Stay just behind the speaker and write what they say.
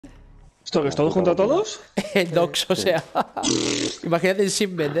¿Esto que es todos contra todos? Docs, o sea. Imagínate el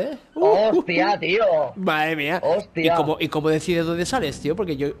Simbet, ¿eh? ¡Hostia, tío! Madre mía. Hostia. ¿Y cómo decides dónde sales, tío?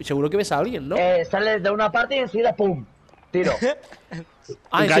 Porque yo seguro que ves a alguien, ¿no? Sales de una parte y enseguida ¡pum! Tiro.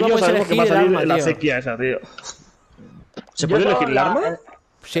 Ah, encima Gallo puedes sabemos que va a elegir el salir arma, en la tío. sequía esa, tío. ¿Se Yo puede tengo elegir el arma?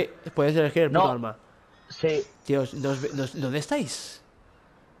 Sí, puedes elegir el puto arma. Sí. Tío, ¿dónde estáis?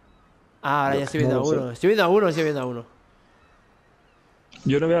 Ah, ahora ya estoy viendo a uno. Estoy viendo a uno.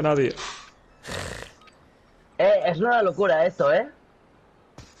 Yo no veo a nadie. Es una locura esto, ¿eh?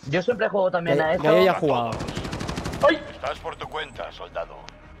 Yo siempre juego también a esto. Gallo ya ha jugado. ¡Ay! Estás por tu cuenta, soldado.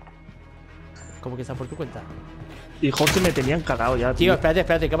 ¿Cómo que está por tu cuenta? Y Jorge me tenían cagado ya, Tío, tío.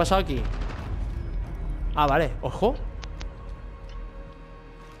 espérate, ¿qué ha pasado aquí? Ah, vale, ojo.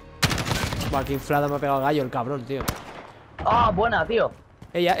 Buah, qué inflada me ha pegado Gallo, el cabrón, tío. ¡Ah, buena, tío!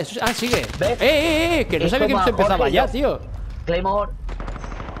 Ya, eso es... Ah, sigue. ¿Ves? Que no sabía que toma, se empezaba Jorge, ya, yo. tío. Claymore.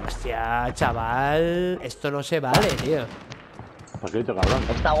 Hostia, chaval. Esto no se vale, tío. Paquito, cabrón.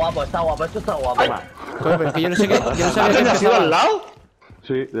 Está guapo, esto está guapo. Toma. Coño, pero es que yo no sé qué. Yo no sabía que ¿Alguien ha sido empezaba. al lado?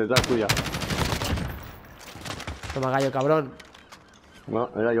 Sí, detrás tuya. Toma, Gallo, cabrón. No,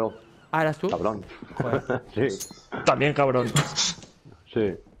 era yo. Ah, ¿eras tú? Cabrón. Joder. Sí, También, cabrón.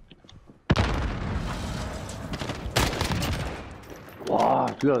 sí. Wow,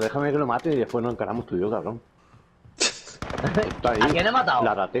 tío, déjame que lo mate y después nos encaramos tú y yo, cabrón. Está ahí. ¿A quién he matado?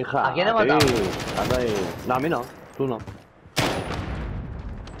 La rateja. ¿A quién he matado? Sí, anda ahí. No, a mí no. Tú no.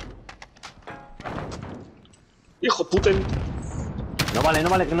 Hijo puta. No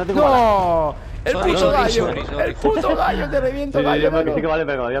vale, que no tengo balas. ¡No! ¡El Sorry, puto sorry, Gallo! sorry, sorry. ¡El puto Gallo! ¡Te reviento, Sí, Gallo! yo creo que loco. sí que vale,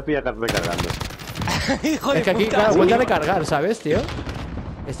 pero me voy a pillar recargando. Hijo de Es que aquí, puta. claro, vuelve a recargar, ¿sabes, tío?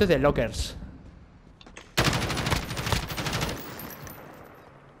 Esto es de lockers.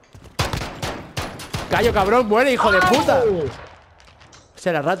 Gallo, cabrón, muere, hijo de puta. O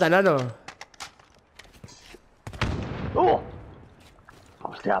sea, la rata, nano.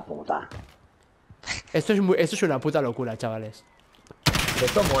 Hostia puta. Esto es una puta locura, chavales.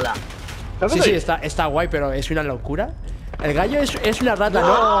 Esto mola. Sí, está guay, pero es una locura. El gallo es una rata,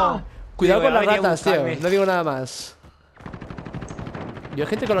 ¿no? Cuidado Tío, con las ha venido a ratas, tío. buscarme. No digo nada más. Yo hay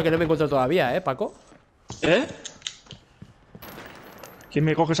gente con la que no me encuentro todavía, Paco. ¿Eh? ¿Quién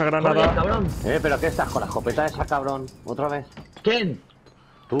me coge esa Jorge, granada? cabrón. ¿Pero qué estás con la escopeta esa, cabrón? ¿Otra vez? ¿Quién?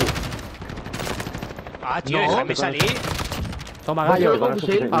 Tú. Ah, tío, No, déjame salir. Toma, Jorge, gallo. con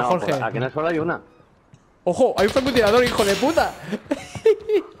fusil. Ah, No, Jorge. pues, aquí no solo hay una. ¡Ojo! ¡Hay un francotirador, hijo de puta!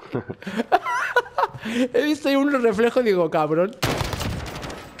 He visto ahí un reflejo y digo, cabrón.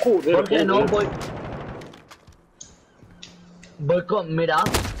 Joder, Jorge, no, joder. voy con... Mira.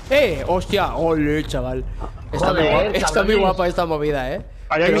 ¡Hostia! ¡Ole, chaval! Está Joder, muy cabrones. guapa esta movida, ¿Hay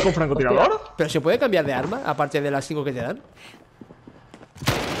alguien con francotirador? Pero ¿se puede cambiar de arma? Aparte de las 5 que te dan.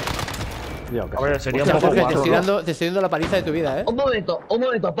 Yo, que A ver, sí. sería Hostia, un poco Jorge, guapo, ¿no? te estoy dando la paliza de tu vida, Un momento,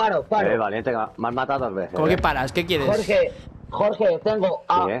 paro. Valiente, me has matado 2 veces. ¿Cómo que paras? ¿Qué quieres? Jorge, tengo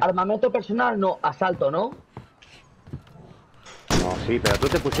Sí, armamento personal, no, asalto, ¿no? No, sí, pero tú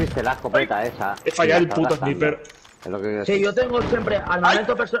te pusiste la escopeta esa. He fallado y el la puto estás gastando. sniper. Es lo que Sí, yo tengo siempre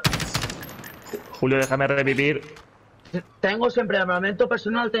armamento personal. Julio, déjame revivir. Tengo siempre armamento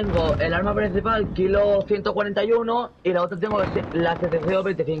personal, tengo el arma principal, kilo 141, y la otra tengo la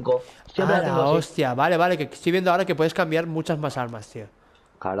 725. Siempre Ah, la la tengo así. hostia. Vale, que estoy viendo ahora que puedes cambiar muchas más armas, tío.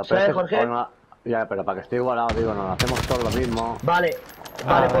 Claro, ¿Sabes, pero es que, Jorge? ya, pero para que esté igualado, digo, nos hacemos todo lo mismo. Vale,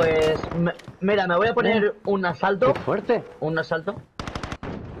 pues... mira, me voy a poner un asalto. ¡Qué fuerte! Un asalto.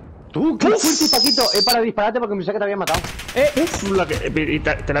 ¡Tú, qué fuerte, Paquito! Para dispararte porque pensé que te había matado. Y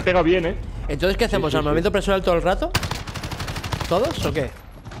te la he pegado bien, Entonces, ¿qué hacemos? ¿Armamento personal todo el rato? ¿Todos o qué?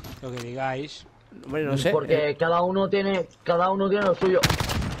 Lo que digáis. Hombre, no sé. Porque cada uno tiene lo suyo.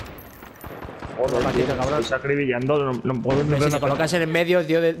 Paquito, cabrón. Estoy acribillando, no puedo Pero si te renacer. colocas en el medio,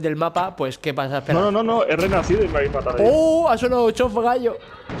 tío, del mapa, pues ¿qué pasa? Espera. No, he renacido y me habéis matado. ¡Oh! Ha sonado chof, gallo.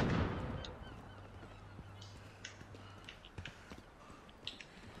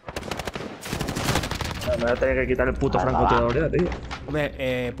 Me voy a tener que quitar el puto francotirador ya, tío.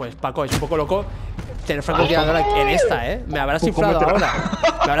 Hombre, pues Paco, es un poco loco tener francotirador en esta, Me habrás Pues inflado cómetela. ahora.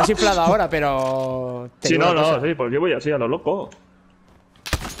 Me habrás inflado ahora, pero... te Sí, digo una no, cosa. sí, pues yo voy así a lo loco.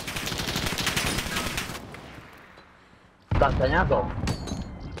 Castañazo.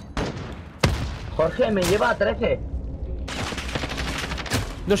 Jorge, me lleva a 13.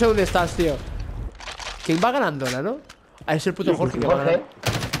 No sé dónde estás, tío. ¿Quién va ganando, no? Ah, es el puto Jorge que va Jorge. ganando.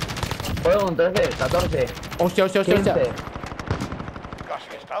 Juego con 13, 14. Hostia. 15.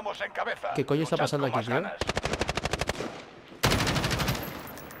 Casi estamos en cabeza. ¿Qué coño está Luchad pasando con aquí, más tío? ganas.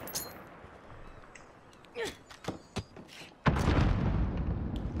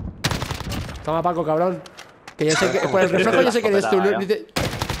 Toma, Paco, cabrón. Que yo sé que. Por el reflejo yo sé que eres tú. ¿No? Dice...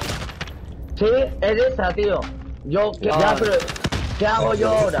 Sí, es esa, tío. Yo, ya, pero. ¿Qué hago yo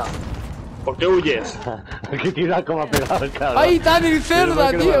ahora? ¿Por qué huyes? Que tira como a pegar, cabrón. ¡Ay, Tanen,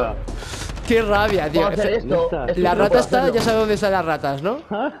 cerda, tío! ¡Qué rabia, tío! ¿Cómo hacer esto? La rata está, ya sabe dónde están las ratas, ¿no?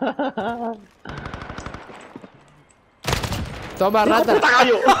 Toma, rata. ¡Puta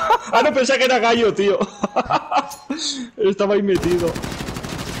Gallo! Ah, no pensé que era Gallo, tío. Estaba ahí metido.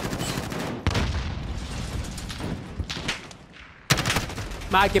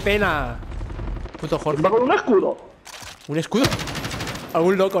 ¡Ah, qué pena! Puto Jorge. Va con un escudo. ¿Un escudo?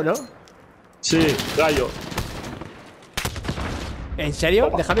 Algún loco, ¿no? Sí, Gallo. ¿En serio?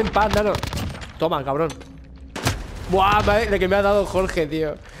 Toma. Déjame en paz, nano. Toma, cabrón. Buah, lo que me ha dado Jorge,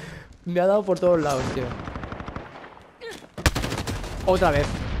 tío. Me ha dado por todos lados, tío. Otra vez.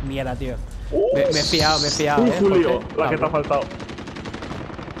 Mierda, tío. Me he fiado, Julio, Jorge. la que te ha faltado.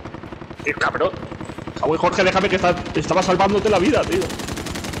 Cabrón. Uy, Jorge, déjame que estaba salvándote la vida, tío.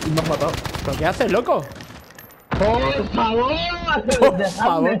 Y me has matado. ¿Pero qué haces, loco? ¡Por favor! Por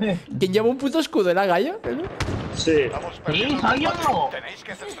favor. ¿Quién lleva un puto escudo? ¿Era Gallo? Sí. Estamos ¡Sí, perdiendo soy yo! el combate. Tenéis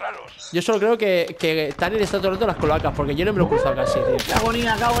que centraros. Yo solo creo que Tanen está todo el rato en las cloacas, porque yo no me lo he cruzado casi, tío. ¡Qué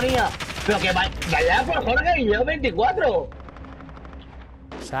agonía, qué agonía! Pero que vaya por Jorge y yo 24.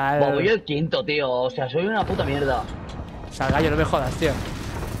 Voy el quinto, tío. O sea, soy una puta mierda. Sal, Gallo, no me jodas, tío.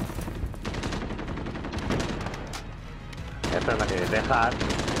 Espera, que dejar.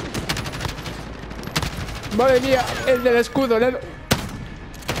 Madre mía, el del escudo, ¿no?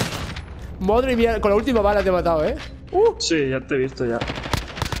 Madre mía, con la última bala te he matado, ¿eh? Sí, ya te he visto ya.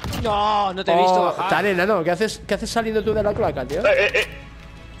 No, no te he visto bajar. Tanen, nano, ¿qué haces saliendo tú de la cloaca, tío?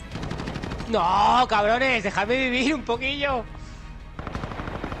 No, cabrones, dejadme vivir un poquillo.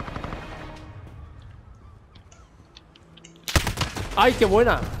 ¡Ay, qué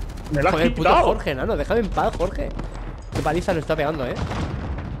buena! Me la has Joder, puto quitado. Jorge, nano, déjame en paz, Jorge. Qué paliza nos está pegando, ¿eh?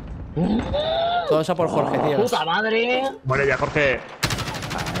 Todo eso por Jorge, tío. ¡Puta madre! Bueno, ya, Jorge.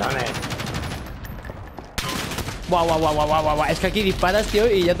 Cabrones. Guau. Es que aquí disparas,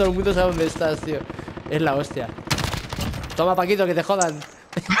 tío, y ya todo el mundo sabe dónde estás, tío. Es la hostia. Toma, Paquito, que te jodan.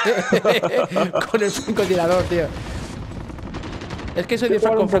 Con el francotirador, tío. Es que soy de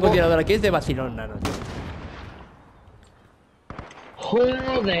con francotirador, aquí es de vacilón, nano, tío.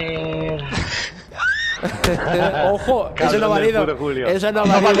 ¡Joder! Ojo, eso no ha Cabrón del valido. puto Julio. Eso no ha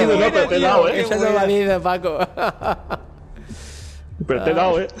No ha valido. valido, no, pero te he dado, Eso no ha valido, Paco. Pero te he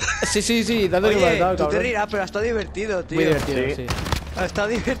dado, Sí, dándole un Oye, matado, tú te cabrón. rirás, pero ha estado divertido, tío. Muy divertido, sí. Ha estado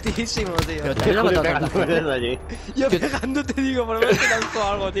divertidísimo, tío. Pero también ha matado tanta gente. Desde allí. Yo pegándote, digo, por lo menos te lanzo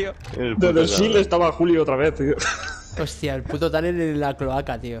algo, tío. El puto Desde el Shield cabrón. estaba Julio otra vez, tío. Hostia, el puto Tanen en la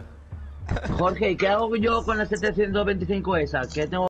cloaca, tío. Jorge, ¿y qué hago yo con la 725 esa? ¿Qué tengo